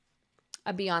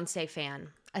 A Beyonce fan.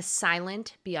 A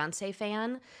silent Beyonce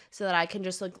fan so that I can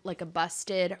just look like a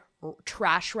busted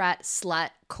trash rat slut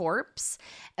corpse.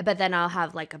 But then I'll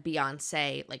have like a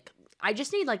Beyonce, like I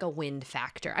just need like a wind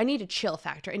factor. I need a chill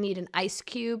factor. I need an ice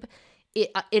cube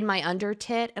in my under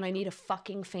tit and I need a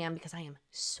fucking fan because I am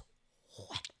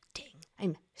sweating.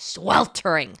 I'm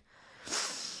sweltering.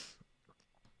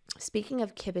 Speaking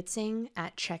of kibitzing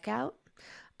at checkout,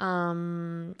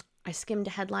 I skimmed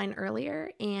a headline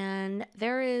earlier and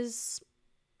there is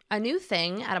a new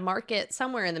thing at a market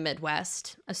somewhere in the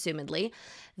Midwest, assumedly,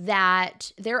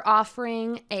 that they're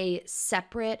offering a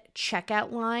separate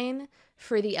checkout line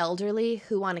for the elderly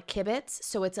who want to kibitz.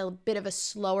 So it's a bit of a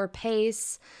slower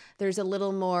pace. There's a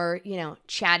little more, you know,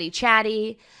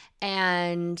 chatty.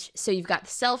 And so you've got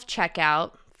the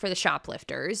self-checkout for the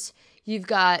shoplifters. You've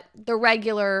got the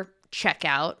regular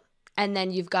checkout. And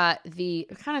then you've got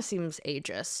it kind of seems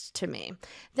ageist to me.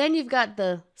 Then you've got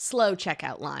the slow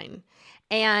checkout line.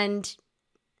 And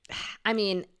I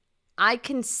mean, I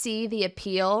can see the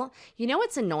appeal. You know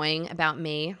what's annoying about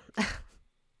me?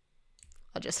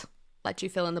 I'll just let you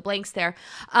fill in the blanks there.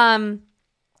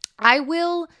 I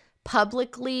will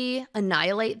publicly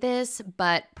annihilate this,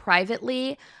 but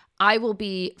privately, I will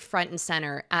be front and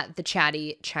center at the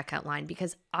chatty checkout line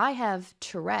because I have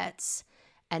Tourette's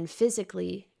and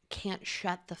physically can't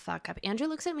shut the fuck up. Andrew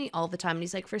looks at me all the time and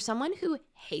he's like, for someone who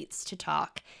hates to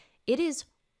talk, it is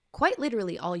quite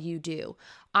literally all you do.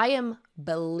 I am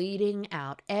bleeding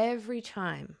out every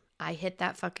time I hit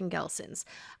that fucking Gelson's.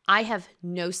 I have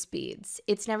no speeds.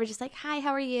 It's never just like, hi,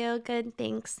 how are you? Good,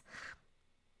 thanks.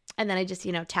 And then I just,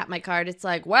 tap my card. It's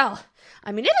like, well,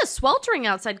 I mean, it is sweltering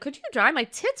outside. Could you dry? My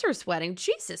tits are sweating.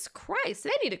 Jesus Christ. They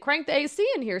need to crank the AC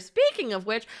in here. Speaking of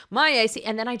which, my AC.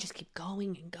 And then I just keep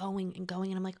going and going and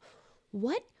going. And I'm like,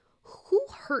 what? Who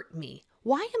hurt me?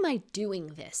 Why am I doing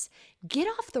this? Get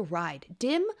off the ride.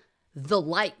 Dim the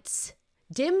lights.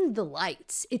 Dim the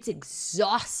lights. It's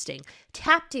exhausting.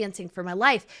 Tap dancing for my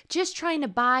life. Just trying to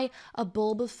buy a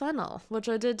bulb of fennel, which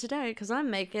I did today because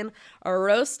I'm making a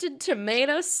roasted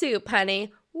tomato soup,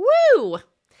 honey. Woo!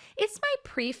 It's my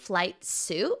pre-flight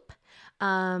soup.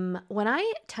 When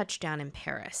I touch down in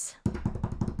Paris,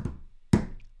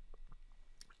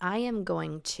 I am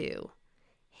going to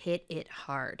hit it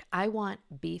hard. I want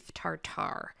beef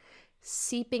tartare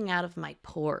seeping out of my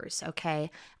pores,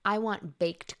 okay? I want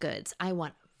baked goods. I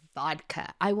want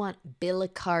vodka. I want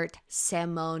Billicart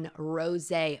Salmon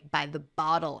Rosé by the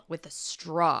bottle with a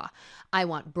straw. I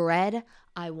want bread.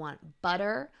 I want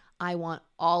butter. I want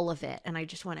all of it. And I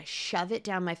just want to shove it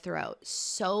down my throat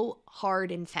so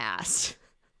hard and fast.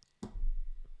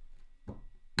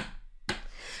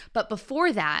 But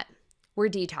before that, we're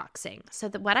detoxing. So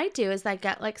what I do is I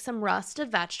get like some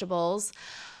roasted vegetables.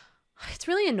 It's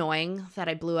really annoying that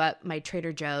I blew up my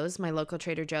Trader Joe's, my local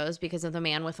Trader Joe's, because of the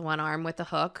man with one arm with a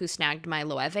hook who snagged my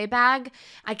Loewe bag.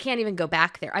 I can't even go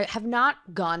back there. I have not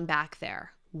gone back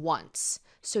there once.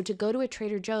 So to go to a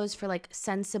Trader Joe's for like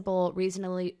sensible,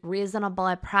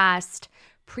 reasonable priced,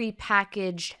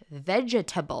 prepackaged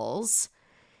vegetables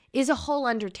is a whole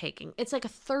undertaking. It's like a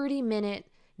 30-minute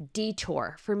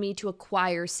detour for me to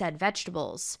acquire said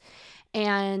vegetables.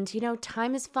 And,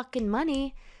 time is fucking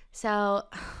money. So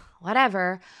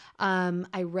whatever.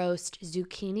 I roast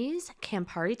zucchinis,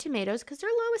 Campari tomatoes, because they're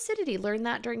low acidity. Learned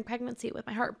that during pregnancy with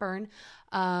my heartburn.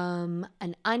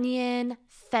 An onion,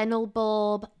 fennel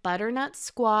bulb, butternut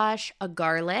squash, a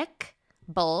garlic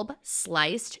bulb,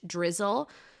 sliced,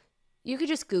 drizzle. You could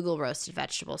just Google roasted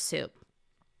vegetable soup.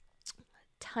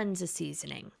 Tons of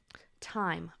seasoning.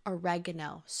 Thyme,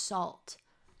 oregano, salt,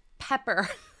 pepper.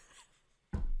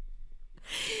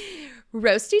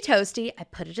 Roasty toasty. I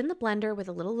put it in the blender with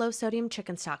a little low sodium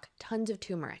chicken stock. Tons of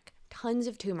turmeric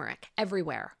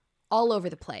everywhere, all over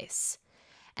the place.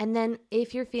 And then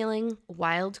if you're feeling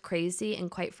wild, crazy, and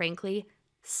quite frankly,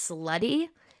 slutty,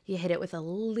 you hit it with a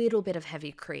little bit of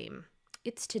heavy cream.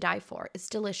 It's to die for. It's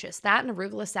delicious. That and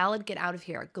arugula salad, get out of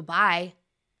here. Goodbye.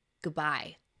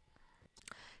 Goodbye.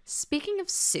 Speaking of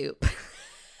soup,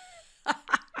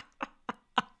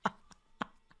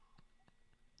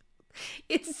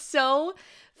 it's so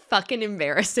fucking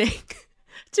embarrassing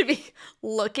to be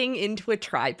looking into a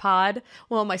tripod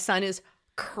while my son is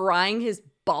crying his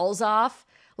balls off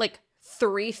like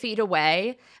 3 feet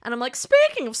away. And I'm like,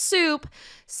 speaking of soup,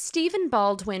 Stephen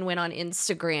Baldwin went on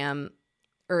Instagram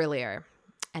earlier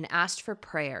and asked for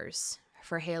prayers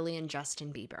for Hailey and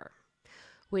Justin Bieber,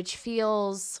 which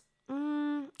feels...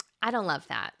 I don't love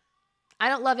that. I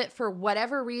don't love it for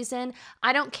whatever reason.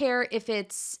 I don't care if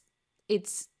it's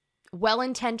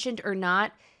well-intentioned or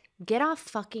not. Get off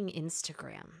fucking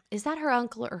Instagram. Is that her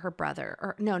uncle or her brother?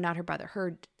 Or no, not her brother.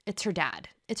 It's her dad.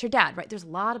 It's her dad, right? There's a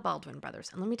lot of Baldwin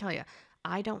brothers. And let me tell you,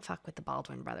 I don't fuck with the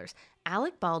Baldwin brothers.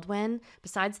 Alec Baldwin,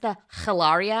 besides the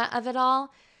hilaria of it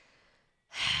all,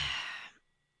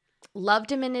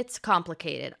 loved him and it's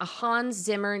complicated. A Hans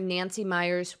Zimmer, Nancy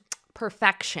Meyers,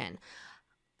 perfection.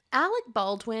 Alec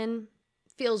Baldwin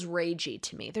feels ragey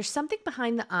to me. There's something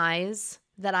behind the eyes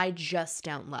that I just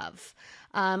don't love.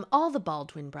 All the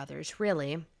Baldwin brothers,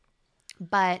 really.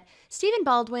 But Stephen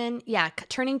Baldwin,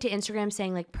 turning to Instagram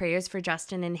saying like prayers for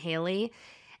Justin and Hailey.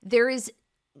 There is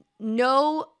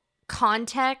no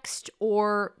context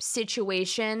or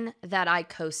situation that I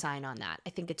co-sign on that. I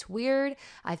think it's weird.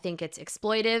 I think it's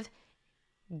exploitive.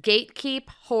 Gatekeep,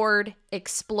 hoard,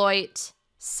 exploit,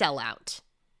 sell out.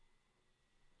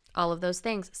 All of those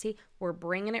things. See, we're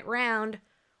bringing it round.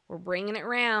 We're bringing it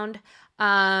round.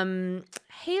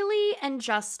 Hailey and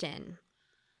Justin.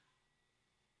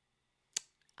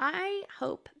 I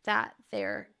hope that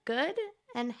they're good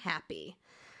and happy.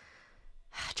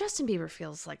 Justin Bieber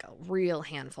feels like a real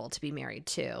handful to be married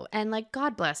to. And like,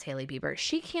 God bless Hailey Bieber.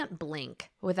 She can't blink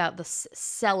without the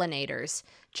selenators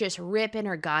just ripping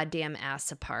her goddamn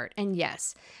ass apart. And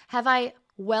yes, have I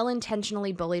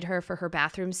well-intentionally bullied her for her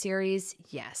bathroom series?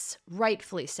 Yes,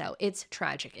 rightfully so. It's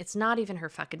tragic. It's not even her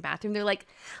fucking bathroom. They're like,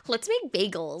 let's make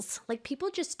bagels. Like, people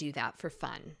just do that for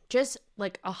fun. Just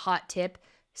like a hot tip.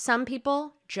 Some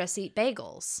people just eat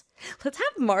bagels. Let's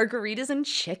have margaritas and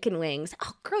chicken wings.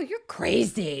 Oh, girl, you're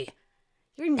crazy.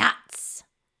 You're nuts.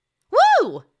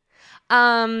 Woo!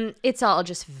 It's all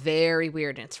just very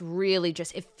weird. And it's really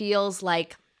just, it feels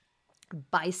like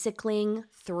bicycling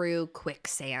through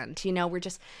quicksand.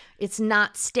 It's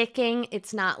not sticking,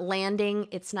 it's not landing,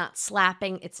 it's not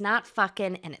slapping, it's not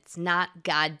fucking, and it's not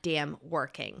goddamn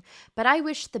working. But I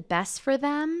wish the best for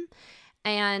them,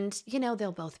 and,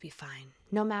 they'll both be fine,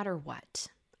 no matter what.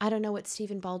 I don't know what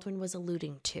Stephen Baldwin was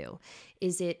alluding to.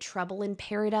 Is it trouble in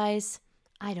paradise?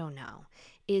 I don't know.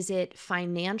 Is it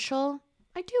financial?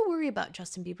 I do worry about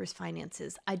Justin Bieber's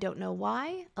finances. I don't know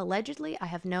why. Allegedly, I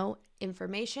have no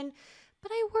information,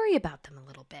 but I worry about them a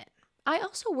little bit. I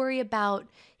also worry about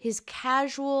his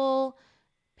casual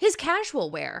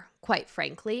wear, quite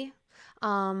frankly.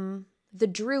 The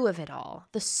Drew of it all,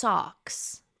 the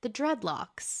socks, the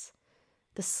dreadlocks,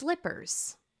 the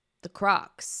slippers, the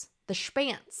Crocs, the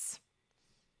Spants.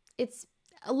 It's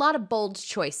a lot of bold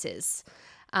choices,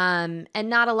 and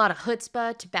not a lot of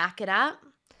chutzpah to back it up.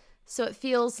 So it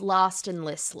feels lost and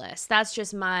listless. That's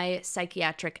just my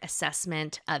psychiatric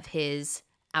assessment of his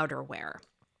outerwear.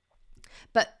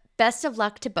 But best of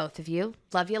luck to both of you.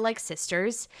 Love you like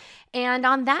sisters. And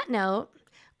on that note,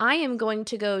 I am going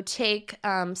to go take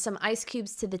some ice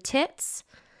cubes to the tits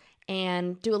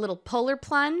and do a little polar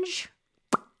plunge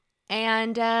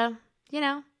and,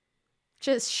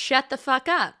 just shut the fuck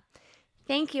up.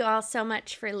 Thank you all so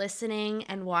much for listening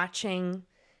and watching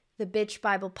the Bitch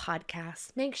Bible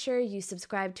podcast. Make sure you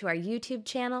subscribe to our YouTube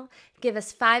channel, give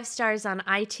us 5 stars on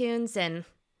iTunes, and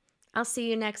I'll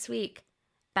see you next week.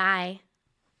 Bye.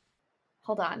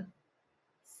 Hold on.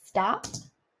 Stop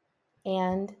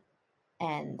and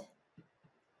end.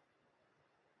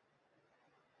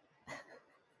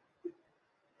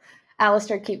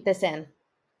 Alistair, keep this in.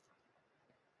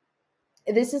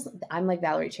 I'm like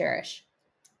Valerie Cherish.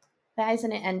 Why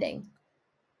isn't it ending?